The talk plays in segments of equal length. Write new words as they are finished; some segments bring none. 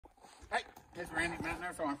It's Randy, Mountain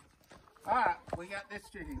Air Farm. Alright, we got this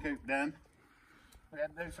chicken coop done. We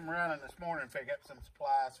had to do some running this morning to pick up some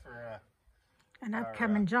supplies for an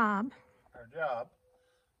upcoming job. Our job.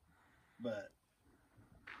 But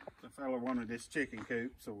the fella wanted this chicken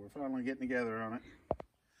coop, so we're finally getting together on it.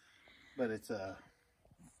 But it's a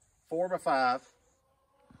 4x5.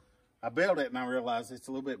 I built it and I realized it's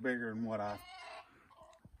a little bit bigger than what I...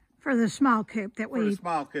 For the small coop that we... For the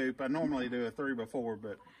small coop, I normally do a 3x4,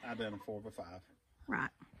 but I done a 4x5. Right.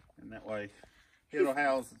 And that way, it'll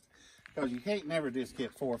house... Because you can't never just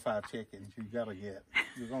get 4 or 5 chickens. You're going to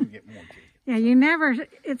get more chickens. Yeah, you never...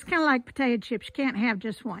 It's kind of like potato chips. You can't have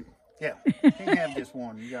just one. Yeah, you can't have just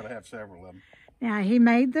one. You got to have several of them. Now, he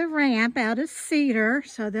made the ramp out of cedar,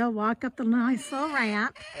 so they'll walk up the nice little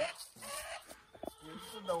ramp. Yep.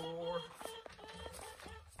 Here's the door.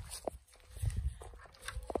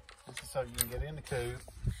 This is so you can get in the coop.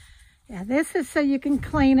 Yeah, this is so you can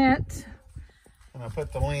clean it. And I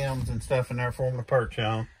put the limbs and stuff in there for them to perch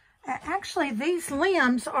on. Actually, these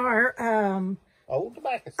limbs are old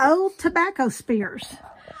tobacco spears.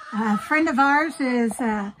 A friend of ours is,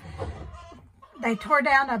 they tore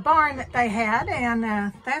down a barn that they had, and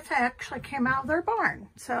that actually came out of their barn.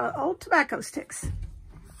 So, old tobacco sticks.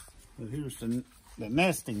 Well, here's the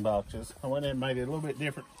nesting boxes. I went in and made it a little bit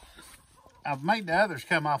different. I've made the others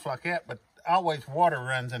come off like that, but always water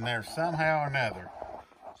runs in there somehow or another.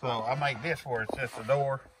 So, I made this where it's just a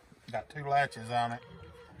door. Got 2 latches on it,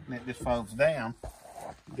 and it just folds down.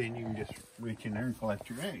 Then you can just reach in there and collect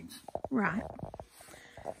your eggs. Right.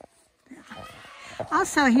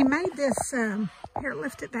 Also, he made this, here,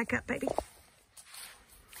 lift it back up, baby.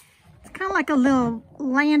 It's kind of like a little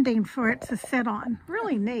landing for it to sit on.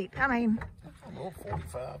 Really neat. I mean, a little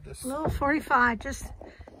 45. A little 45. Just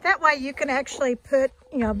that way you can actually put,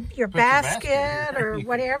 you know, your basket or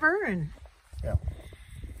whatever. And yeah.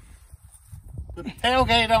 Put a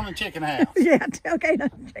tailgate on the chicken house. Yeah, tailgate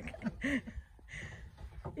on the chicken.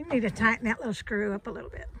 You need to tighten that little screw up a little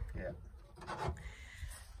bit. Yeah.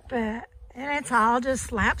 But, and it's all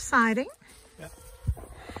just lap siding. Yep.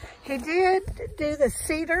 He did do the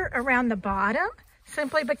cedar around the bottom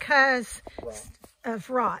simply because of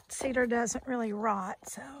rot. Cedar doesn't really rot,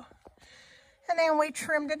 so. And then we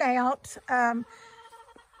trimmed it out.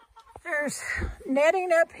 There's netting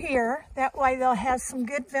up here. That way they'll have some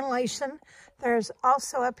good ventilation. There's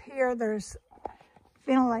also up here, there's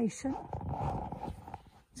ventilation.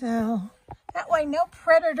 So that way no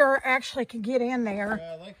predator actually could get in there.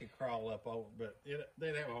 Well, they could crawl up over, but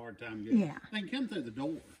they'd have a hard time getting. Yeah. They can come through the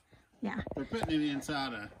door. Yeah. They're putting it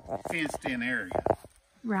inside a fenced-in area.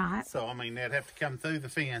 Right. So, I mean, they'd have to come through the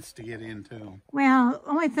fence to get into them. Well, the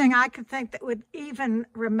only thing I could think that would even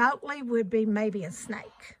remotely would be maybe a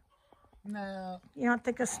snake. No. You don't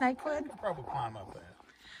think a snake would? They'd probably climb up that.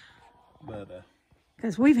 But,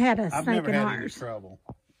 because we've had a snake in ours. I've never had any trouble.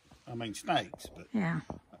 I mean, snakes, but yeah.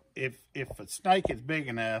 If a snake is big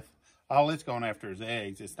enough, all it's going after is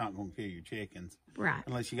eggs. It's not going to kill your chickens. Right.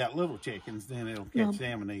 Unless you got little chickens, then it'll catch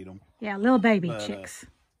them and eat them. Yeah, little baby chicks.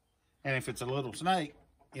 And if it's a little snake,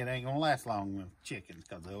 it ain't going to last long with chickens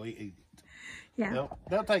because they'll eat it. Yeah.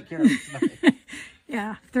 They'll take care of the snake.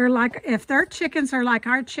 Yeah. If their chickens are like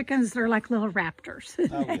our chickens, they're like little raptors.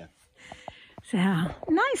 Oh, yeah. So,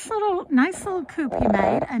 nice little coop he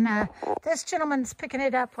made. And this gentleman's picking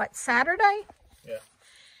it up, what, Saturday? Yeah.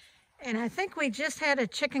 And I think we just had a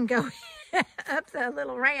chicken go up the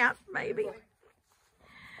little ramp, maybe.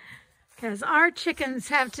 Because our chickens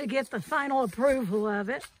have to get the final approval of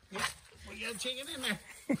it. Yeah, we got a chicken in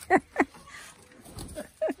there.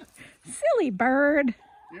 Silly bird.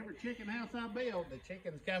 Every chicken house I built, the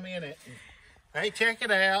chickens come in it. And they check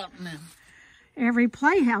it out. And then... Every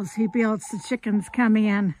playhouse he builds, the chickens come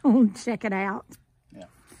in and check it out. Yeah.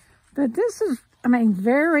 But this is, I mean,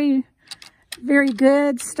 very, very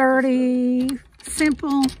good, sturdy,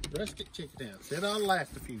 simple. Rustic chicken house. It ought to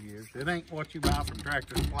last a few years. It ain't what you buy from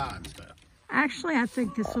Tractor Supply and stuff. Actually, I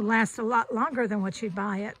think this will last a lot longer than what you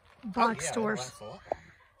buy at box stores.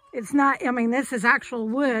 It's not, I mean, this is actual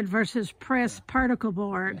wood versus pressed particle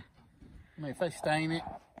board. Yeah. I mean, if they stain it,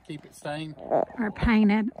 keep it stained. Or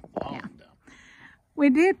painted. Yeah. We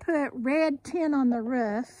did put red tin on the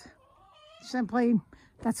roof. Simply,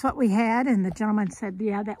 that's what we had, and the gentleman said,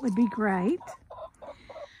 yeah, that would be great.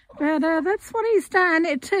 But that's what he's done.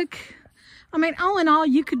 It took, I mean, all in all,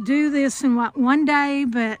 you could do this in, what, one day,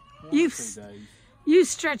 but you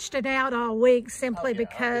stretched it out all week simply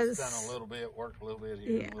because... I've just done a little bit, worked a little bit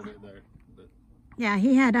here, a little bit there. But... Yeah,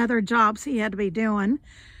 he had other jobs he had to be doing,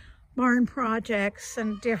 barn projects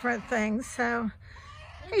and different things, so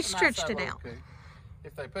he stretched it out.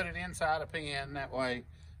 If they put it inside a pen, that way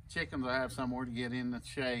chickens will have somewhere to get in the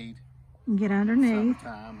shade. And get underneath.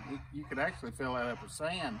 Summertime. You could actually fill that up with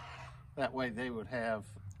sand. That way they would have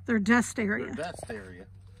their dust area.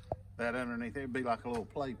 That underneath, it'd be like a little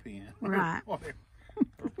playpen. Right. Or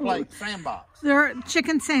play sandbox. Their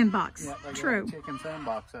chicken sandbox. Yeah, they True. got a chicken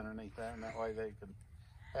sandbox underneath that, and that way they could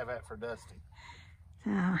have that for dusting.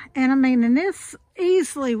 And I mean, and this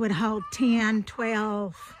easily would hold 10,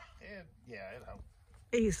 12. Yeah, it holds.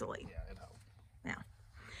 Easily. Yeah, it holds. Yeah.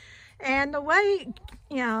 And the way,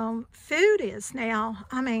 food is now,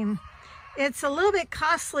 I mean, it's a little bit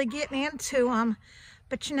costly getting into them,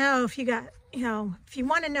 but if you got, if you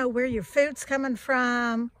want to know where your food's coming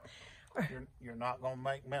from. You're not going to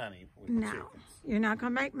make money with chickens. You're not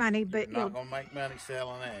going to make money, but you're not going to make money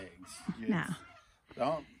selling eggs.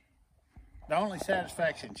 No. The only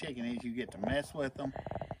satisfaction in chicken is you get to mess with them.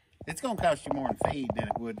 It's going to cost you more in feed than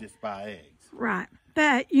it would just buy eggs. Right.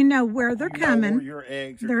 But you know where they're coming. Where your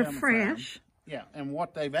eggs are they're coming fresh. From. Yeah, and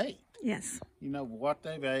what they've ate. Yes. You know what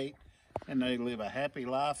they've ate, and they live a happy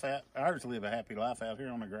life out. Ours live a happy life out here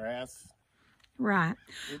on the grass. Right.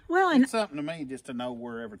 It's something to me just to know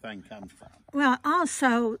where everything comes from. Well,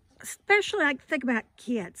 also, especially I think about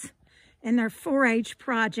kids and their 4-H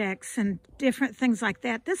projects and different things like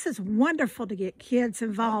that. This is wonderful to get kids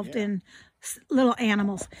involved in little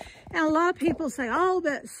animals. And a lot of people say, oh,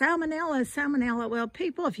 but salmonella. Well,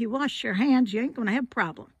 people, if you wash your hands, you ain't going to have a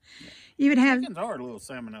problem. You would have... Chickens are a little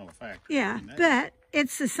salmonella factor. Yeah, but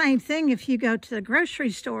it's the same thing if you go to the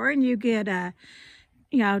grocery store and you get a,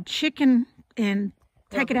 chicken and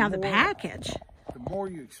take it out of the package. The more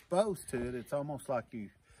you expose to it, it's almost like you...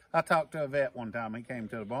 I talked to a vet one time. He came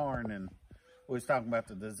to the barn and we was talking about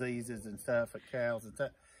the diseases and stuff at cows and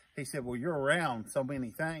stuff. He said, well, you're around so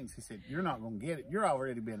many things. He said, you're not going to get it. You're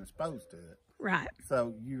already been exposed to it. Right.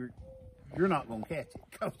 So you're not going to catch it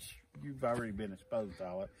because you've already been exposed to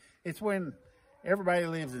all it. It's when everybody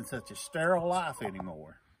lives in such a sterile life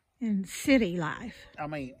anymore. In city life. I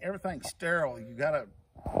mean, everything's sterile. You got to...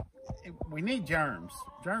 We need germs.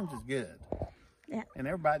 Germs is good. Yeah. And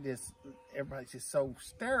everybody's just so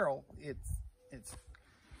sterile.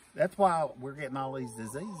 That's why we're getting all these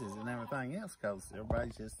diseases and everything else, because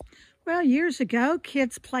everybody's just... Well, years ago,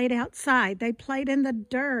 kids played outside. They played in the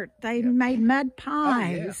dirt. They made mud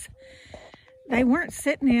pies. Oh, yeah. They weren't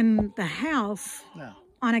sitting in the house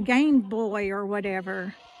on a Game Boy or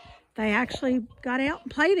whatever. They actually got out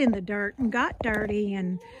and played in the dirt and got dirty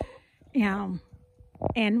and,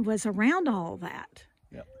 and was around all that.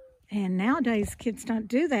 Yep. And nowadays, kids don't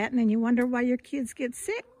do that. And then you wonder why your kids get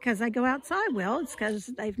sick because they go outside. Well, it's because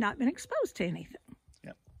they've not been exposed to anything.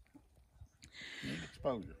 Yep. Need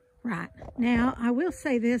exposure. Right. Now, I will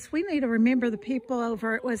say this. We need to remember the people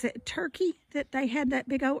over, was it Turkey that they had that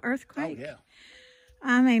big old earthquake? Oh, yeah.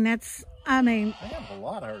 They have a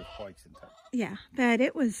lot of earthquakes in Turkey. Yeah, but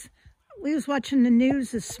we was watching the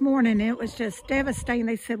news this morning. And it was just devastating.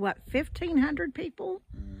 They said, what, 1,500 people?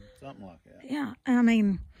 Something like that. Yeah,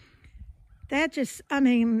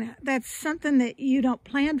 that's something that you don't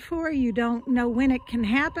plan for. You don't know when it can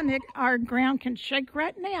happen. Our ground can shake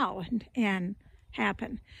right now and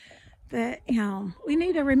happen. But, we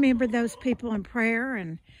need to remember those people in prayer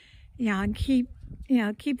and, and keep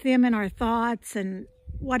them in our thoughts, and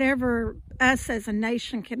whatever us as a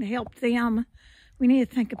nation can help them, we need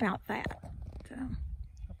to think about that. So,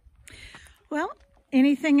 well,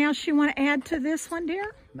 anything else you want to add to this one,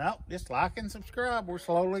 dear? No, just like and subscribe. We're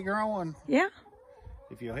slowly growing. Yeah.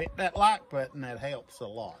 If you hit that like button, that helps a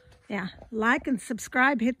lot. Yeah, like and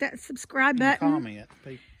subscribe. Hit that subscribe button. Comment.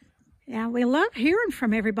 Yeah, we love hearing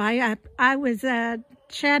from everybody. I was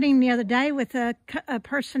chatting the other day with a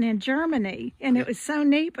person in Germany, and it was so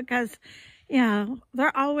neat because,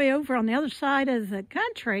 they're all the way over on the other side of the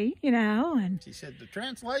country, and she said the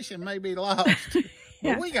translation may be lost,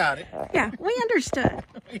 but we got it. Yeah, we understood.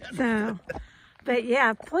 So, but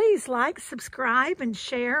yeah, please like, subscribe, and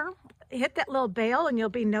share. Hit that little bell, and you'll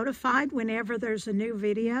be notified whenever there's a new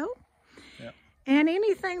video. Yep. And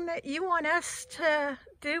anything that you want us to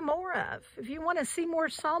do more of. If you want to see more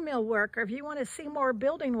sawmill work, or if you want to see more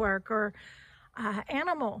building work, or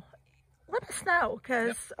animal, let us know,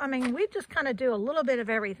 because we just kind of do a little bit of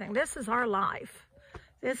everything. This is our life.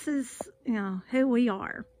 This is who we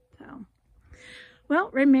are. So, well,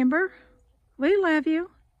 remember, we love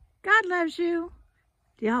you. God loves you.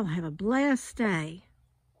 Y'all have a blessed day.